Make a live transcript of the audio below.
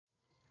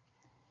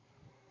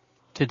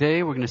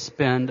Today we're going to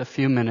spend a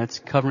few minutes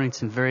covering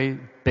some very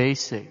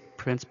basic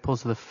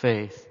principles of the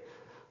faith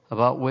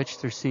about which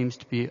there seems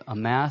to be a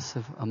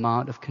massive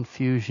amount of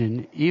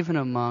confusion even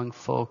among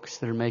folks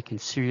that are making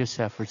serious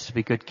efforts to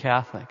be good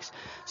Catholics.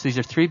 So these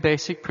are three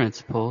basic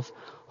principles.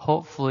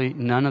 Hopefully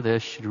none of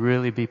this should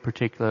really be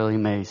particularly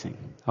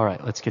amazing. All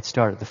right, let's get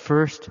started. The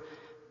first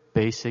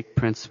basic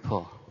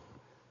principle: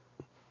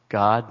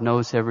 God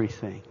knows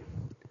everything.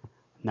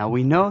 Now,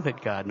 we know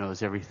that God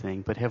knows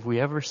everything, but have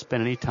we ever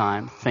spent any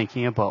time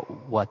thinking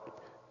about what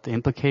the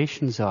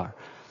implications are?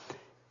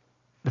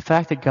 The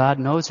fact that God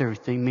knows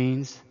everything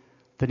means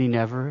that He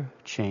never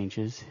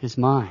changes His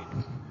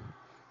mind.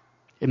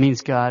 It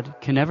means God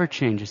can never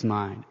change His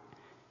mind.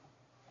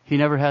 He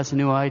never has a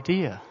new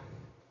idea.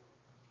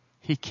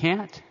 He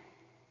can't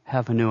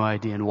have a new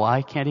idea. And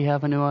why can't He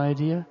have a new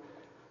idea?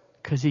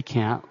 Because He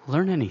can't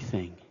learn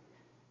anything.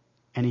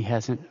 And He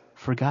hasn't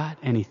forgot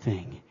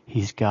anything.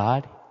 He's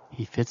God.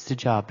 He fits the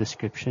job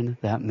description.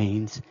 That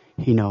means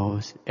He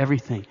knows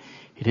everything.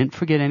 He didn't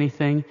forget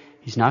anything.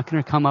 He's not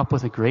going to come up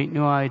with a great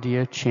new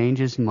idea, change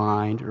His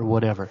mind, or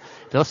whatever.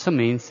 It also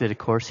means that, of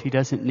course, He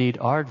doesn't need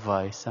our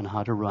advice on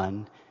how to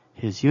run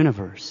His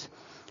universe.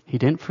 He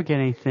didn't forget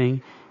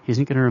anything. He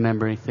isn't going to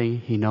remember anything.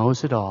 He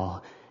knows it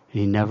all.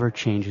 And He never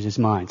changes His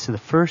mind. So the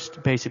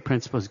first basic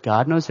principle is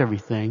God knows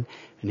everything,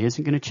 and He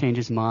isn't going to change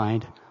His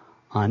mind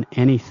on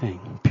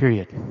anything,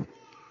 period.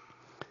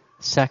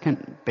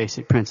 Second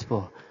basic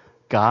principle: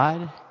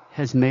 God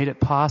has made it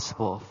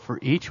possible for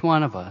each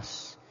one of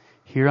us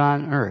here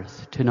on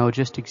earth to know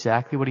just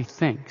exactly what He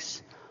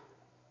thinks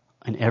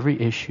on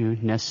every issue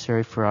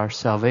necessary for our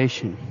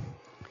salvation.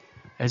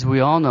 As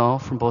we all know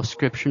from both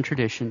Scripture and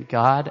tradition,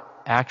 God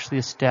actually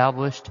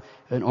established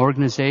an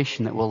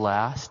organization that will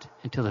last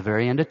until the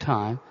very end of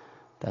time.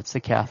 That's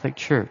the Catholic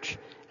Church.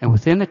 And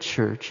within the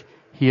Church,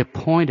 He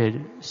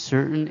appointed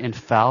certain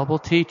infallible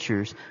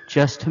teachers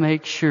just to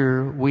make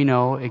sure we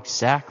know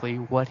exactly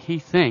what He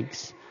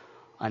thinks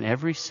on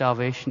every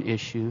salvation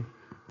issue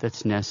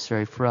that's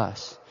necessary for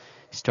us.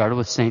 He started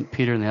with St.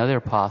 Peter and the other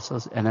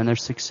apostles, and then their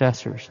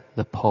successors,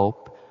 the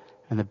Pope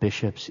and the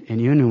bishops in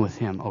union with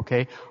him,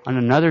 okay? On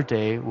another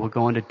day, we'll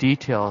go into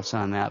details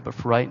on that, but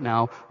for right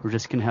now, we're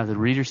just going to have the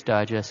Reader's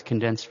Digest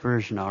condensed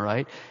version, all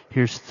right?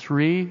 Here's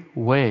 3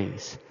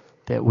 ways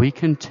that we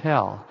can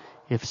tell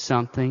if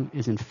something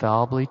is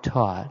infallibly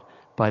taught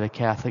by the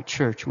Catholic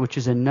Church, which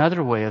is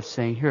another way of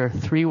saying here are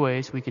 3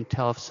 ways we can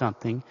tell if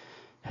something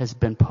has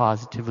been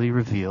positively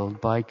revealed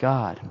by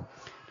God.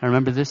 Now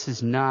remember, this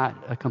is not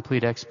a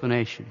complete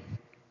explanation.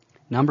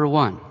 Number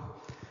 1,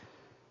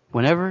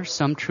 whenever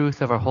some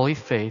truth of our holy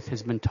faith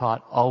has been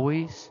taught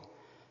always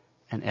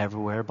and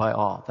everywhere by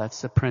all.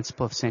 That's the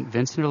principle of St.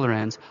 Vincent of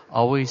Lérins,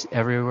 always,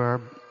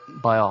 everywhere,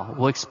 by all.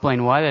 We'll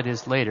explain why that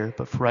is later,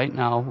 but for right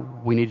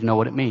now, we need to know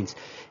what it means.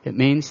 It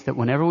means that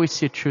whenever we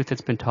see a truth that's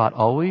been taught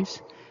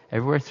always,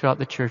 everywhere throughout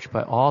the Church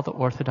by all the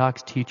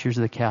Orthodox teachers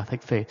of the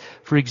Catholic faith.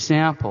 For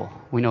example,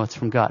 we know it's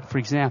from God. For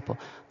example,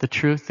 the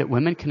truth that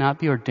women cannot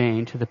be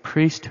ordained to the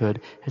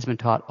priesthood has been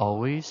taught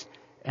always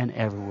and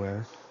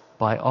everywhere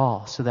by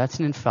all. So that's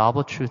an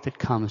infallible truth that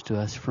comes to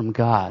us from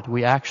God.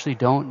 We actually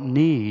don't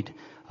need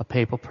a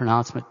papal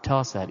pronouncement to tell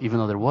us that. Even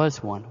though there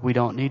was one, we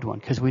don't need one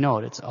because we know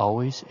it. It's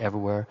always,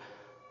 everywhere,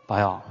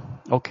 by all.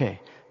 Okay.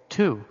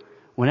 2,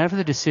 whenever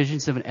the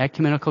decisions of an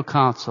ecumenical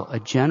council, a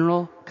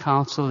general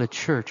council of the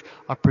Church,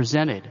 are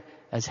presented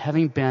as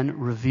having been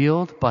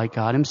revealed by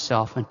God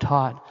Himself and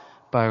taught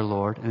by our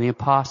Lord and the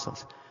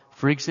Apostles.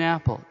 For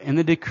example, in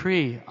the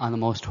decree on the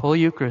Most Holy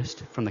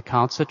Eucharist from the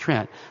Council of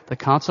Trent, the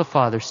Council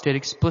Fathers state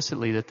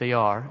explicitly that they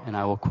are, and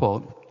I will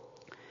quote,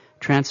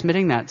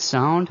 transmitting that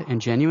sound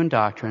and genuine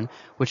doctrine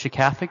which the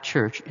Catholic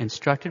Church,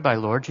 instructed by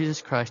Lord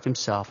Jesus Christ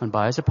Himself and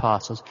by His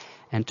apostles,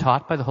 and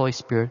taught by the Holy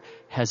Spirit,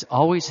 has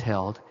always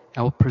held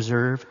and will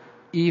preserve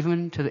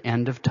even to the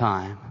end of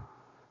time.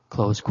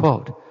 Close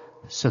quote.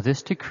 So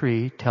this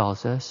decree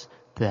tells us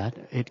that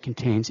it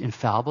contains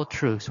infallible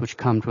truths which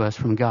come to us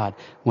from God.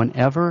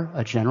 Whenever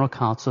a general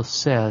council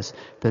says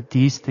that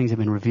these things have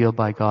been revealed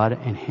by God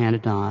and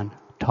handed on,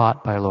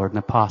 taught by our Lord and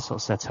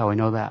apostles, that's how we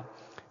know that.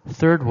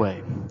 3rd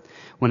way,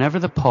 whenever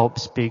the Pope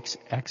speaks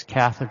ex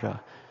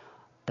cathedra,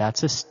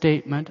 that's a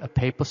statement, a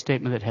papal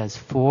statement that has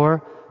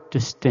 4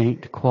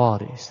 distinct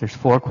qualities. There's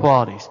 4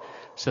 qualities.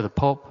 So the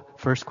Pope,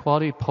 first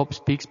quality, Pope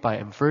speaks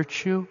by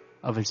virtue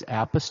of his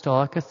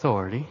apostolic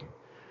authority.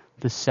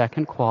 The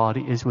second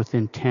quality is with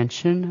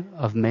intention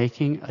of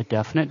making a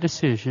definite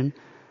decision.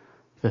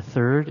 The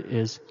third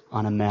is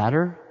on a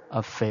matter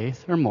of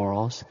faith or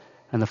morals.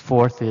 And the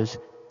 4th is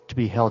to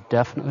be held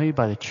definitely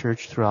by the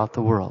Church throughout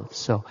the world.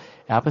 So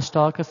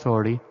apostolic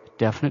authority,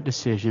 definite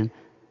decision,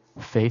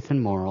 faith and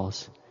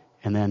morals,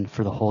 and then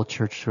for the whole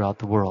Church throughout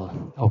the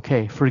world.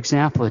 Okay, for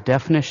example, a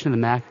definition of the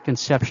Immaculate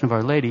Conception of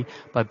Our Lady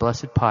by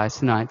Blessed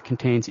Pius IX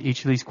contains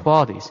each of these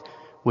qualities,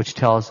 which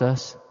tells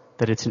us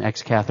that it's an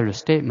ex cathedra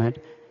statement,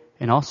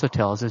 and also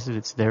tells us that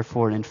it's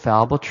therefore an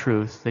infallible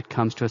truth that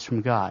comes to us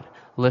from God.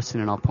 Listen,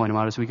 and I'll point them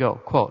out as we go.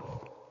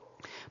 Quote,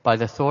 By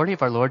the authority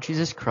of our Lord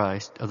Jesus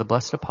Christ, of the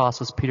blessed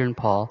apostles Peter and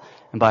Paul,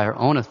 and by our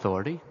own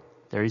authority,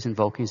 there he's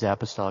invoking his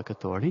apostolic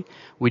authority,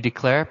 we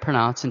declare,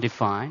 pronounce, and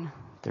define,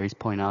 there he's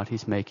pointing out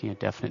he's making a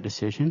definite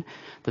decision,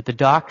 that the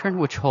doctrine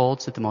which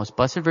holds that the most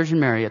blessed Virgin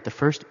Mary at the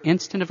first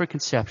instant of her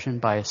conception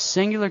by a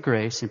singular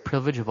grace and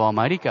privilege of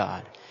Almighty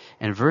God,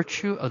 and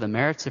virtue of the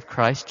merits of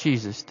Christ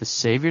Jesus, the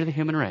Savior of the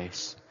human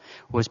race,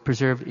 was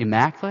preserved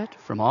immaculate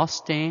from all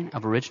stain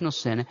of original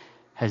sin,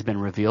 has been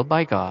revealed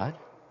by God.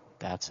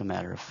 That's a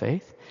matter of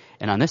faith.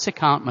 And on this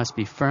account must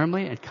be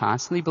firmly and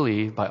constantly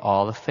believed by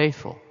all the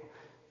faithful.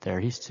 There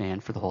he's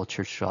saying for the whole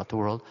church throughout the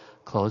world,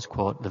 close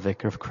quote, the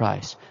vicar of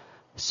Christ.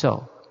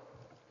 So,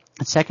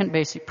 the second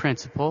basic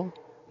principle,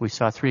 we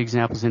saw 3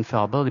 examples of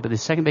infallibility, but the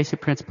second basic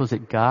principle is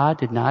that God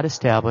did not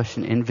establish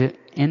an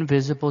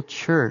invisible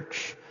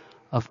church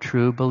of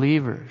true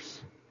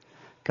believers.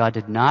 God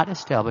did not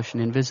establish an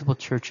invisible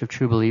church of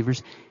true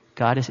believers.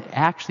 God has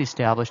actually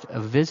established a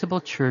visible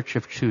church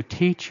of true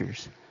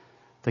teachers,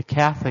 the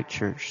Catholic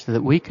Church, so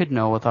that we could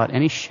know without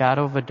any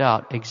shadow of a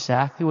doubt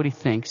exactly what he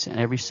thinks in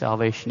every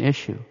salvation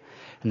issue.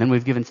 And then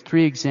we've given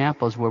 3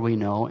 examples where we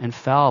know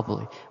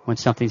infallibly when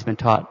something's been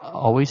taught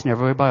always and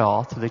everywhere by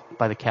all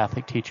by the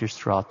Catholic teachers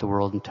throughout the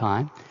world and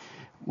time.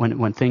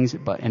 When things,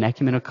 an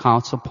ecumenical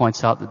council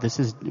points out that this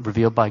is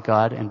revealed by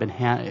God and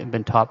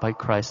been taught by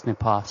Christ and the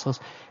apostles,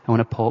 and when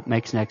a pope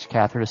makes an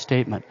ex-cathedra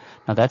statement.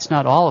 Now that's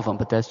not all of them,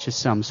 but that's just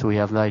some, so we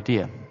have the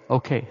idea.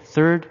 Okay,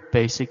 third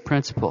basic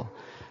principle.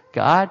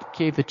 God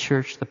gave the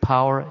church the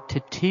power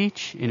to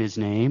teach in his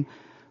name,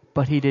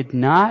 but he did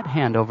not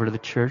hand over to the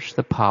church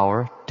the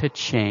power to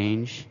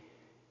change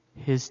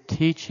his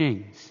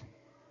teachings.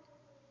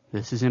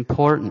 This is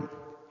important.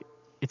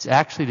 It's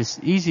actually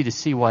just easy to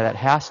see why that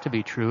has to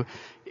be true.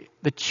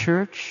 The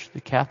church,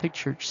 the Catholic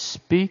Church,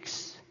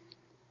 speaks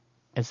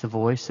as the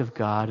voice of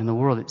God in the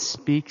world. It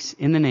speaks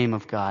in the name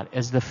of God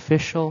as the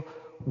official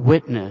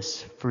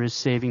witness for his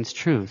saving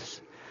truths.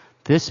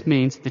 This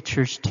means the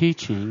church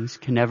teachings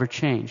can never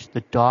change.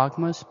 The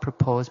dogmas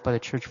proposed by the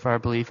church for our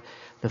belief,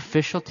 the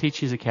official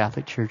teachings of the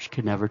Catholic Church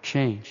can never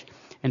change.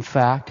 In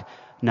fact,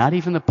 not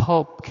even the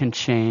Pope can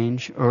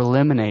change or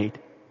eliminate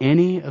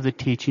any of the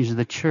teachings of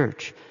the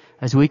church,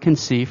 as we can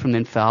see from the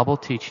infallible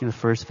teaching of the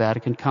First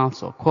Vatican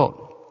Council.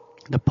 Quote,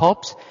 the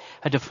popes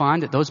had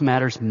defined that those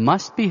matters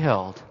must be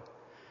held,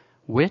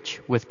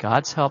 which, with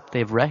God's help,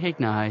 they've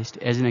recognized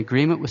as an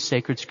agreement with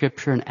sacred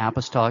scripture and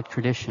apostolic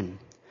tradition.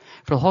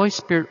 For the Holy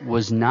Spirit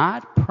was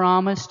not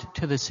promised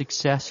to the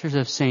successors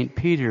of St.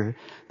 Peter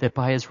that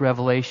by his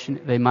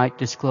revelation they might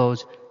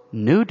disclose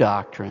new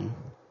doctrine,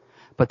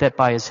 but that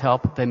by his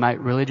help they might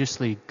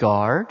religiously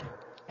guard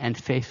and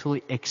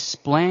faithfully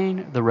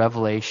explain the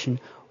revelation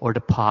or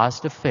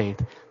deposit of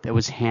faith that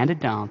was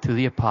handed down through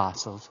the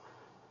apostles.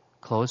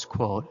 Close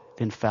quote,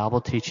 the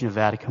infallible teaching of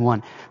Vatican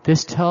I.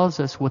 This tells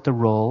us what the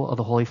role of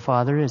the Holy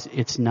Father is.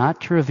 It's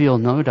not to reveal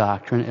no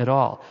doctrine at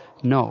all.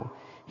 No.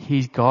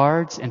 He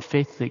guards and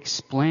faithfully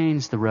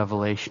explains the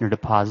revelation or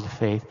deposit of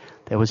faith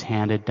that was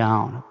handed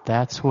down.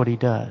 That's what he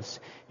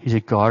does. He's a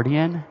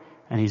guardian,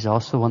 and he's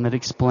also one that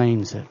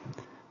explains it.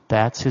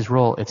 That's his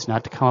role. It's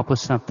not to come up with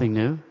something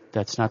new.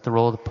 That's not the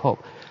role of the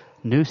Pope.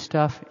 New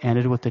stuff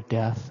ended with the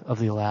death of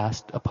the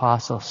last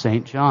apostle,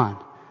 St.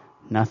 John.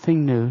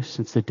 Nothing new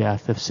since the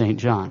death of St.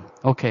 John.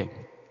 Okay,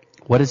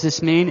 what does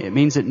this mean? It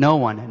means that no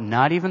one,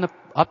 not even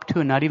up to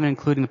and not even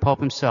including the Pope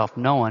himself,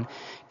 no one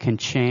can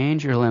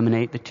change or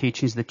eliminate the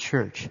teachings of the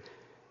Church.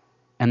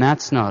 And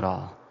that's not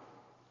all.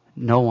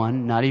 No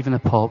one, not even the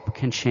Pope,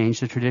 can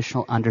change the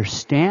traditional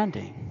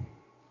understanding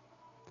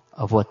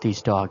of what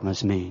these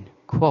dogmas mean.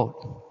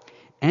 Quote,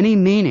 any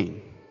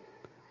meaning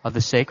of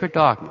the sacred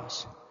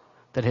dogmas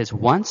that has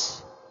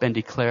once been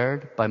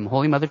declared by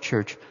Holy Mother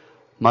Church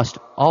must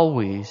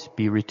always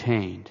be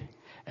retained.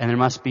 And there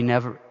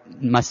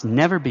must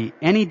never be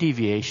any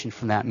deviation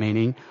from that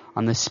meaning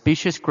on the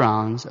specious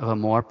grounds of a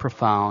more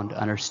profound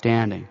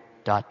understanding. ...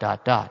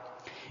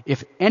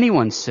 If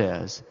anyone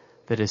says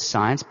that as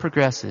science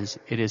progresses,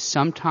 it is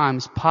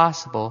sometimes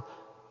possible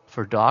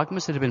for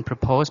dogmas that have been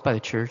proposed by the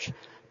Church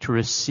to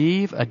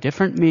receive a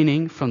different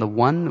meaning from the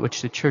one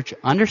which the Church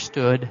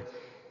understood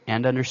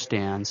and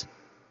understands,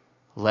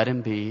 let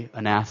him be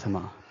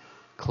anathema.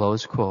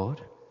 Close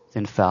quote, the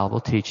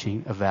infallible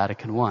teaching of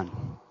Vatican I.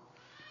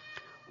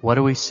 What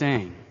are we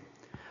saying?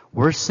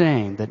 We're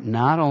saying that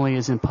not only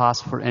is it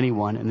impossible for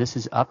anyone, and this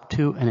is up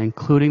to and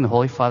including the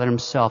Holy Father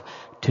himself,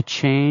 to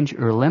change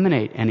or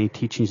eliminate any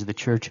teachings of the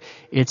Church,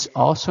 it's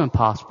also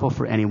impossible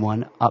for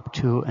anyone, up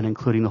to and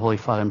including the Holy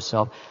Father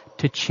himself,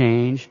 to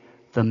change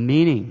the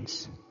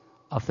meanings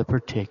of the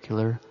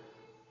particular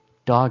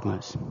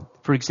dogmas.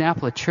 For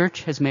example, the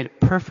Church has made it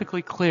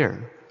perfectly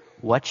clear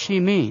what she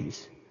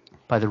means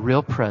by the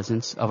real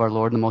presence of our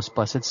Lord in the most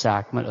blessed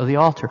sacrament of the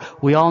altar.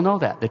 We all know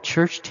that. The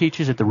Church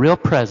teaches that the real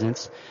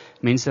presence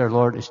means that our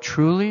Lord is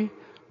truly,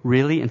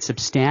 really, and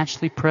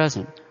substantially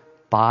present.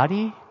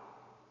 Body,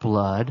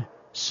 blood,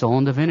 soul,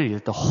 and divinity.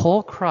 That the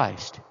whole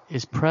Christ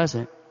is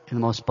present in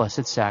the most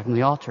blessed sacrament of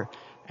the altar.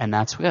 And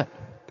that's it.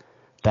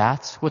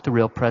 That's what the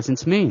real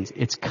presence means.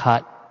 It's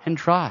cut and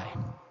dry.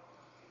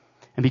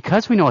 And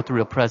because we know what the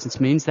real presence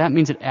means, that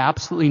means that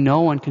absolutely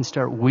no one can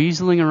start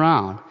weaseling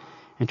around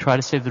and try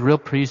to say the real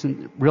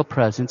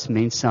presence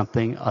means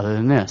something other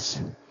than this.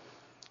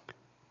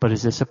 But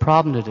is this a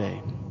problem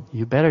today?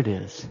 You bet it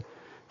is.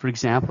 For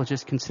example,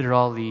 just consider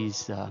all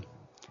these,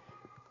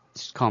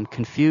 let's call them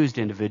confused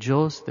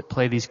individuals that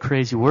play these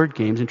crazy word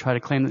games and try to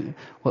claim that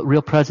what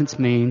real presence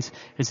means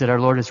is that our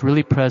Lord is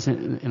really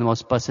present in the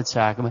most blessed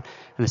sacrament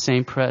in the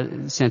same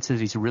sense that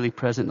He's really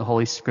present in the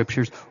Holy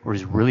Scriptures or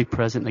He's really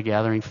present in the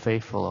gathering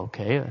faithful.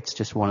 Okay, that's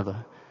just one of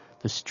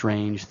the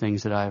strange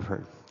things that I've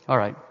heard. All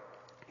right.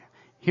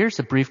 Here's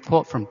a brief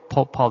quote from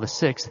Pope Paul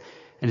VI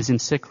in his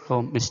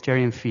encyclical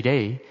Mysterium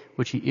Fidei,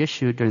 which he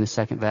issued during the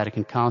Second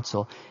Vatican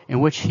Council, in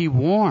which he's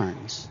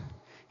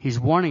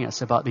warning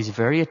us about these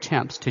very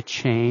attempts to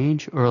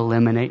change or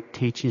eliminate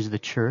teachings of the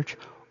Church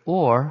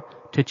or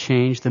to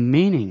change the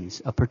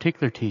meanings of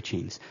particular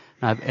teachings.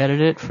 Now, I've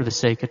edited it for the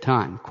sake of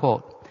time.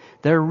 Quote,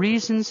 there are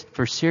reasons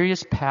for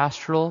serious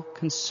pastoral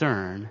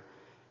concern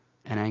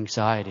and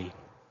anxiety.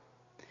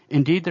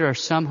 Indeed, there are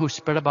some who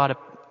spread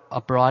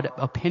abroad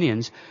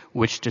opinions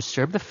which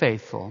disturb the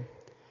faithful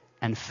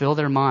and fill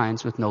their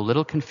minds with no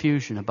little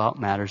confusion about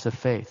matters of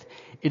faith.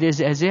 It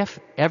is as if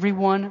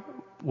everyone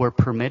were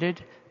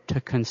permitted to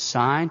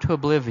consign to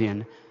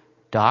oblivion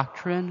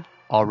doctrine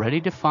already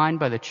defined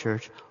by the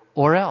Church,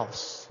 or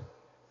else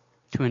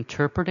to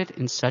interpret it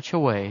in such a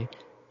way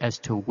as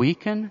to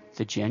weaken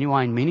the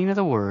genuine meaning of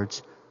the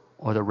words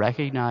or the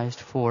recognized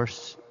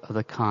force of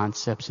the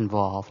concepts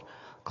involved.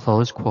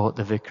 Close quote,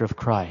 the Vicar of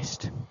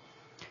Christ.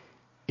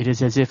 It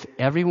is as if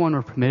everyone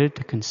were permitted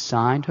to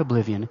consign to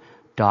oblivion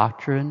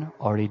doctrine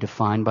already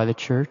defined by the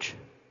Church.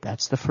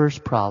 That's the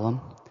first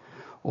problem.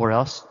 Or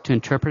else to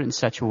interpret it in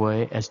such a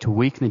way as to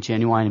weaken the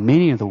genuine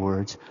meaning of the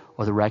words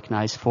or the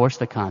recognized force of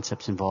the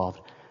concepts involved.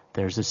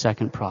 There's the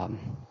second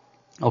problem.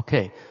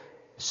 Okay,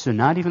 so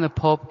not even the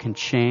Pope can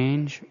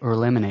change or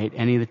eliminate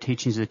any of the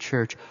teachings of the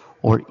Church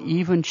or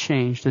even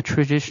change the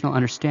traditional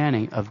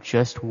understanding of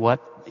just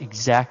what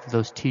exactly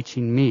those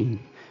teachings mean.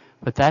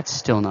 But that's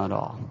still not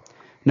all.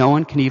 No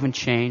one can even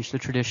change the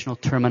traditional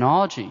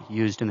terminology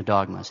used in the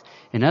dogmas.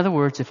 In other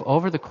words, if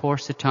over the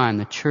course of time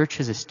the Church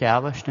has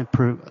established and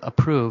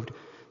approved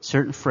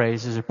certain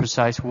phrases or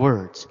precise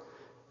words,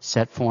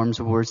 set forms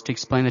of words to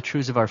explain the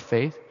truths of our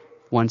faith,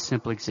 one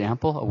simple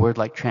example, a word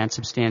like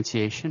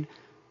transubstantiation,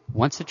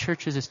 once the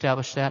Church has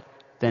established that,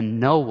 then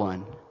no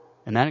one,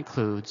 and that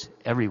includes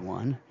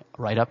everyone,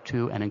 right up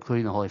to and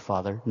including the Holy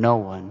Father, no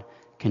one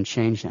can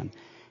change them.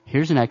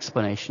 Here's an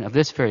explanation of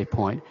this very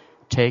point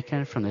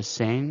taken from the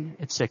same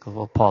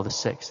encyclical, Paul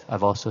VI.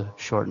 I've also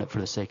shortened it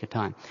for the sake of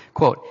time.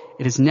 Quote,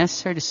 it is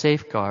necessary to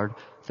safeguard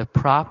the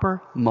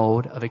proper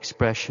mode of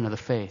expression of the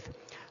faith,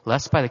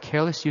 lest by the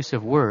careless use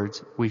of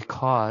words we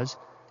cause,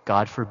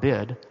 God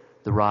forbid,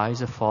 the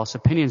rise of false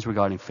opinions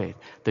regarding faith.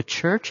 The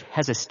Church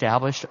has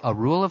established a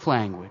rule of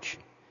language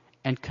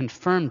and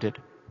confirmed it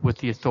with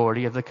the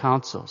authority of the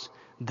councils.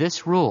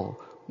 This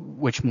rule,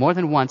 which more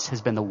than once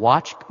has been the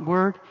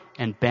watchword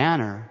and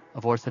banner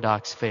of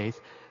Orthodox faith,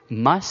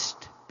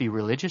 must be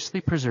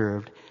religiously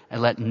preserved, and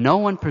let no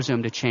one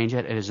presume to change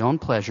it at his own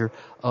pleasure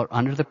or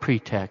under the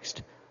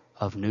pretext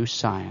of new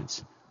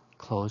science.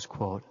 Close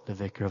quote, the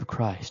Vicar of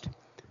Christ.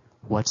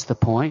 What's the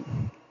point?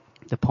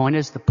 The point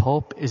is the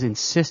Pope is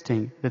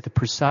insisting that the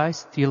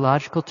precise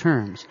theological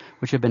terms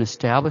which have been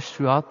established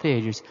throughout the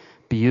ages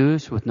be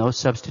used with no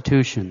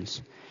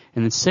substitutions.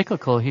 In the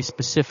encyclical, he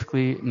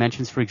specifically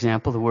mentions, for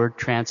example, the word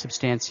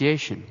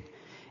transubstantiation,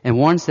 and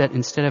warns that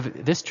instead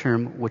of this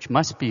term, which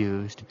must be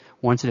used,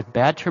 warns that if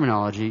bad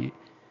terminology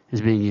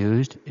is being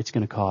used, it's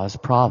going to cause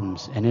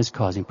problems and is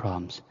causing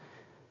problems.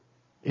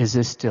 Is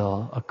this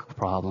still a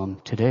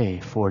problem today,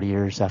 40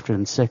 years after the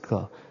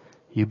encyclical?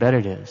 You bet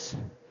it is.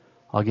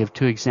 I'll give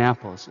two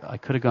examples. I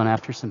could have gone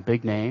after some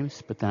big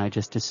names, but then I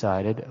just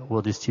decided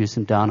we'll just use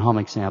some down-home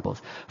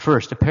examples.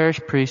 First, a parish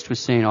priest was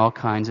saying all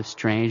kinds of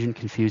strange and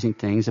confusing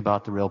things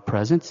about the real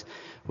presence,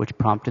 which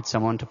prompted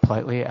someone to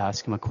politely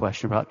ask him a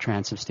question about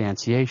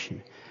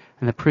transubstantiation.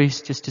 And the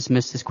priest just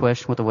dismissed his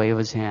question with a wave of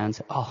his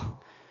hands. Oh,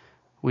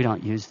 we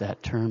don't use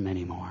that term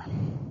anymore.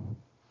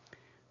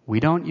 We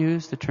don't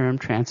use the term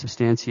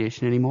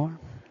transubstantiation anymore?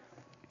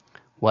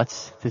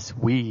 What's this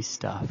we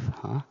stuff,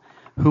 huh?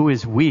 Who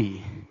is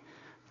we?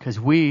 Because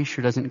we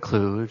sure doesn't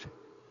include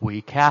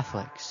we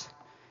Catholics.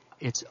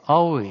 It's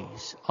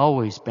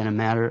always been a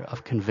matter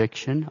of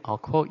conviction. I'll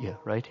quote you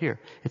right here.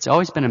 It's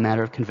always been a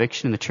matter of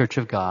conviction in the Church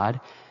of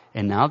God,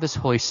 and now this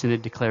Holy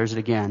Synod declares it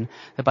again,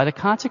 that by the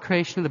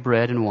consecration of the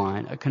bread and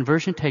wine, a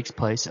conversion takes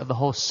place of the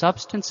whole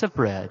substance of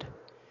bread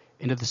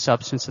into the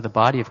substance of the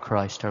body of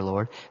Christ our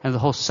Lord, and the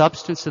whole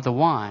substance of the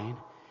wine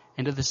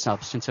into the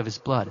substance of His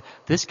blood.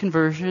 This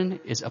conversion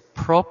is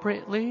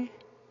appropriately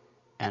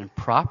and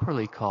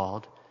properly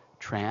called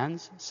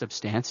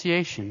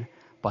transubstantiation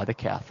by the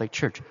Catholic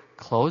Church.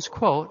 Close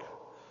quote,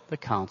 the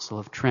Council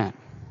of Trent.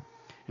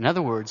 In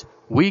other words,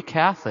 we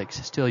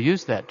Catholics still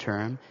use that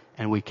term,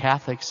 and we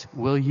Catholics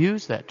will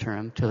use that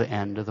term to the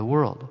end of the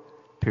world.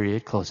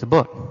 Period. Close the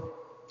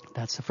book.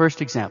 That's the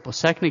first example.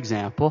 Second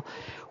example,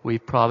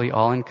 we've probably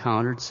all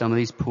encountered some of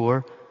these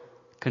poor,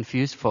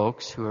 confused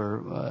folks who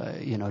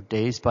are,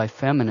 dazed by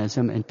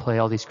feminism and play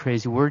all these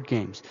crazy word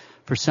games.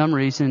 For some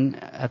reason,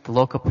 at the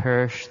local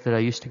parish that I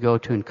used to go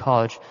to in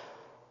college,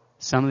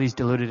 some of these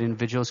deluded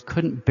individuals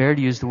couldn't bear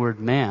to use the word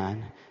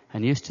man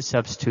and used to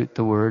substitute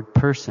the word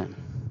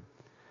person.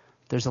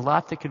 There's a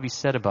lot that could be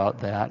said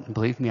about that, and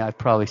believe me, I've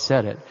probably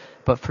said it.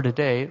 But for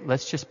today,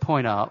 let's just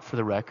point out for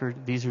the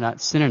record, these are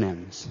not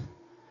synonyms.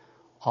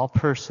 All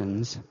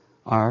persons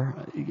are,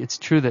 it's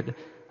true that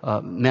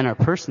men are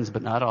persons,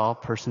 but not all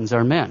persons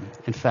are men.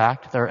 In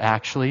fact, there are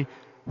actually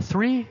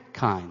 3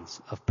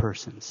 kinds of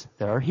persons.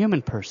 There are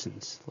human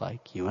persons,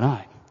 like you and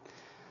I.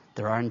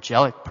 There are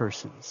angelic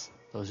persons.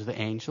 Those are the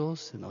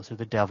angels, and those are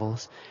the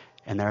devils.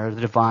 And there are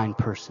the divine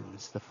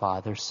persons, the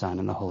Father, Son,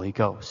 and the Holy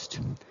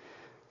Ghost.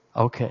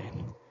 Okay,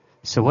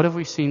 so what have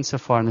we seen so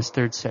far in this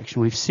third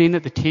section? We've seen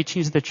that the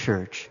teachings of the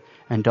church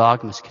and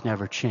dogmas can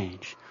never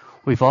change.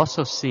 We've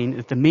also seen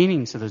that the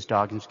meanings of those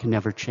dogmas can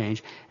never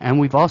change. And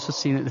we've also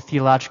seen that the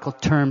theological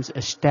terms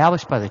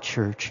established by the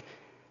church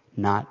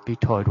not be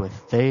toyed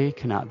with. They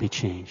cannot be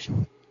changed.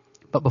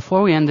 But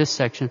before we end this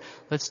section,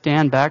 let's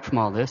stand back from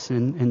all this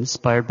and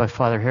inspired by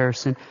Father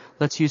Harrison,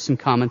 let's use some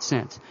common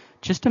sense.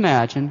 Just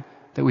imagine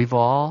that we've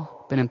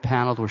all been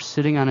impaneled, we're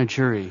sitting on a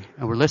jury,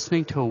 and we're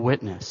listening to a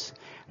witness.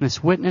 And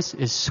this witness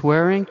is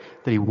swearing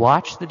that he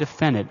watched the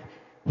defendant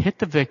hit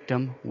the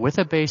victim with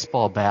a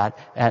baseball bat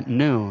at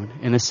noon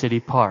in the city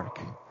park.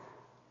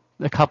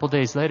 A couple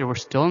days later, we're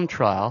still in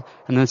trial,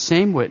 and the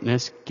same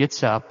witness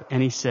gets up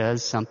and he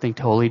says something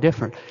totally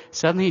different.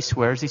 Suddenly he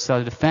swears he saw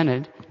the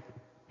defendant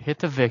hit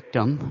the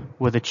victim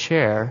with a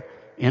chair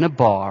in a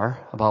bar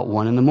about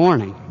 1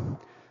 a.m.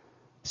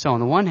 So on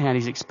the one hand,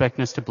 he's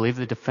expecting us to believe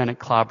the defendant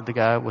clobbered the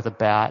guy with a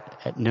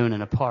bat at noon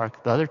in a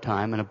park, the other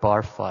time in a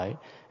bar fight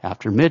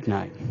after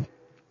midnight.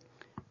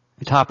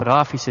 To top it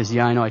off, he says,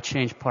 yeah, I know I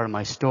changed part of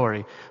my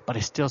story, but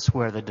I still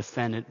swear the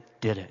defendant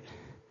did it.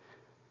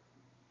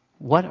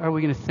 What are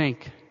we going to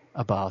think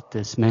about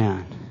this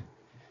man?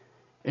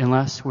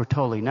 Unless we're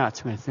totally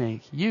nuts, we're going to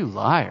think, you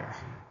liar.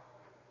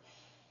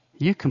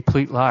 You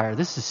complete liar.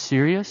 This is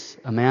serious.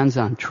 A man's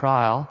on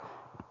trial,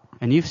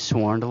 and you've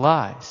sworn to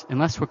lies.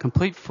 Unless we're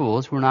complete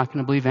fools, we're not going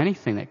to believe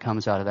anything that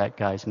comes out of that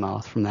guy's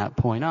mouth from that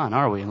point on,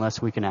 are we?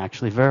 Unless we can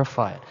actually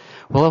verify it.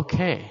 Well,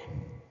 okay.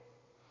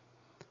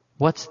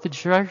 What's the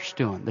church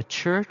doing? The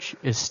church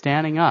is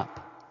standing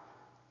up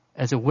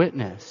as a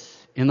witness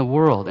in the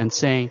world and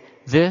saying,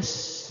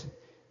 this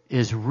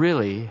is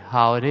really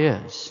how it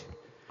is.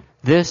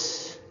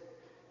 This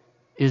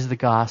is the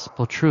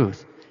gospel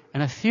truth.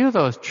 And a few of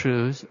those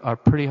truths are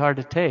pretty hard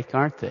to take,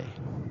 aren't they?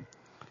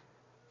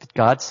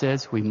 God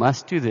says we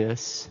must do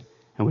this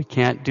and we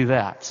can't do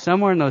that.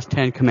 Somewhere in those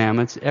 10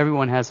 commandments,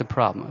 everyone has a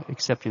problem,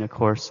 excepting, of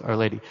course, Our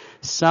Lady.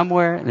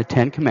 Somewhere in the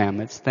 10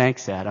 commandments,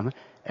 thanks Adam,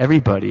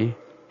 everybody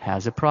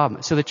has a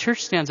problem. So the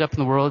church stands up in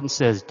the world and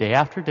says, day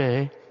after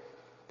day,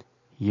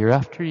 year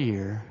after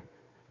year,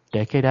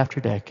 decade after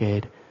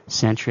decade,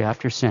 century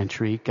after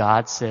century,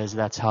 God says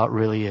that's how it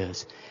really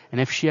is.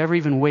 And if she ever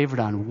even wavered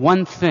on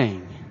one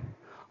thing,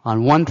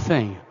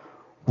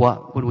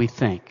 what would we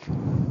think?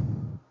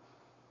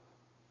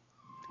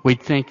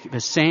 We'd think the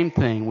same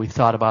thing we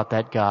thought about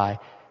that guy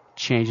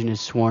changing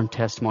his sworn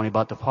testimony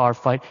about the bar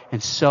fight,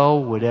 and so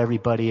would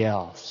everybody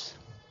else.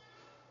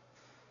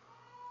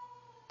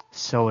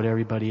 So would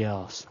everybody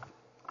else.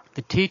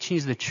 The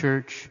teachings of the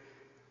church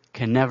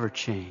can never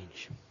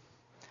change.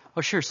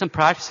 Oh, sure, some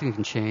practices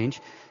can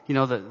change. You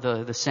know,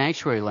 the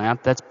sanctuary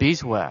lamp, that's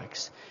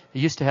beeswax. It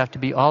used to have to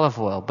be olive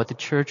oil, but the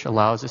church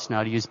allows us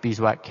now to use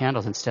beeswax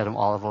candles instead of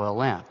olive oil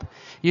lamp.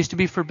 It used to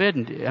be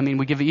forbidden. I mean,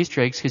 we give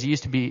Easter eggs because it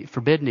used to be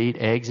forbidden to eat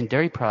eggs and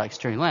dairy products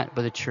during Lent,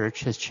 but the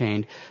church has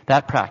changed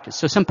that practice.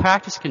 So some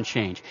practice can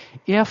change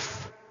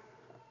if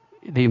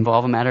they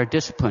involve a matter of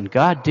discipline.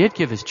 God did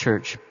give His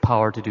church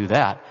power to do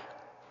that.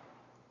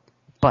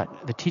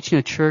 But the teaching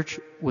of the church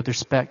with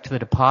respect to the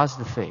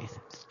deposit of faith,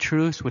 the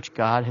truths which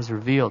God has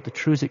revealed, the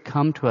truths that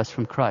come to us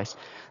from Christ,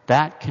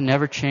 that can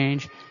never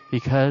change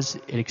because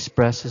it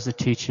expresses the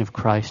teaching of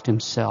Christ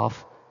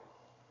Himself,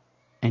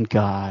 and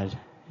God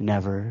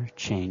never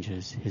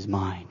changes His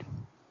mind.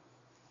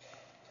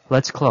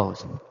 Let's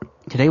close.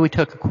 Today we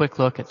took a quick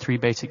look at 3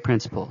 basic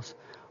principles.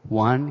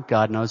 1,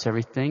 God knows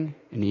everything,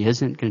 and He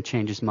isn't going to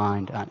change His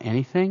mind on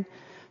anything.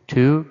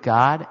 2,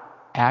 God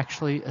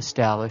actually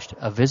established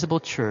a visible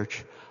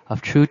church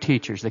of true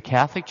teachers, the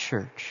Catholic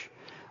Church,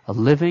 a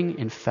living,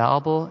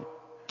 infallible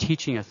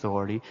teaching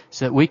authority,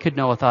 so that we could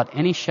know without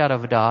any shadow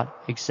of a doubt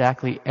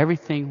exactly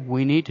everything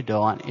we need to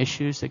know on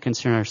issues that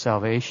concern our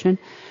salvation.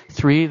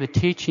 3, the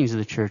teachings of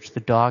the church, the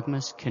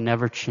dogmas, can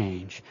never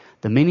change.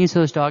 The meanings of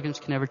those dogmas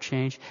can never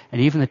change,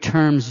 and even the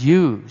terms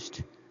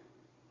used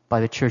by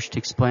the church to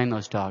explain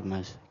those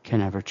dogmas can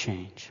never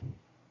change.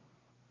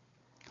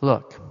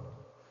 Look,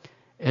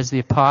 as the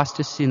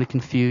apostasy and the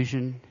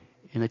confusion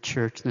in the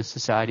church and the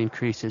society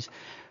increases,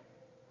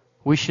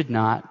 we should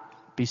not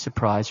be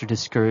surprised or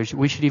discouraged.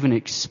 We should even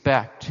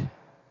expect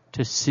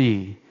to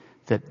see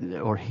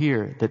or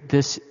hear that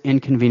this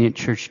inconvenient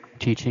church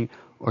teaching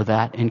or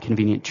that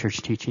inconvenient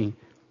church teaching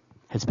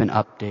has been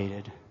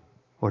updated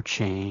or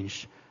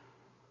changed,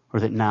 or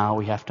that now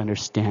we have to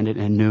understand it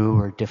in a new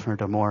or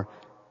different or more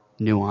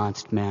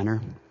nuanced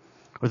manner,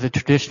 or the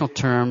traditional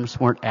terms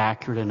weren't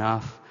accurate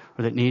enough,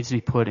 or that needs to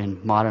be put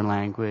in modern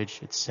language,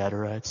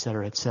 etc.,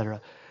 etc.,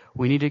 etc.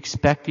 We need to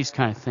expect these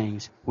kind of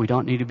things. We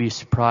don't need to be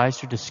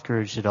surprised or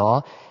discouraged at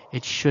all.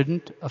 It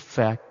shouldn't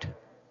affect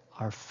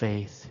our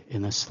faith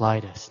in the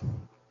slightest.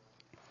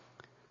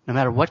 No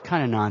matter what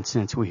kind of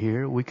nonsense we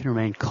hear, we can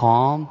remain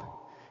calm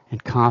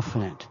and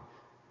confident.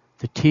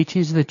 The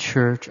teachings of the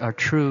church are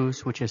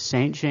truths which, as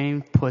St.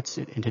 James puts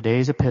it in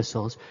today's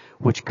epistles,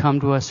 which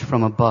come to us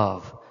from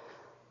above,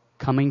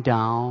 coming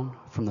down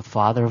from the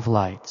Father of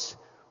lights,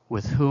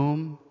 with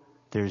whom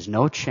there is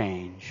no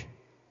change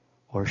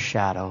or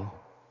shadow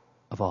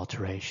of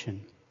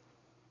alteration.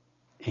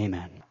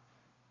 Amen.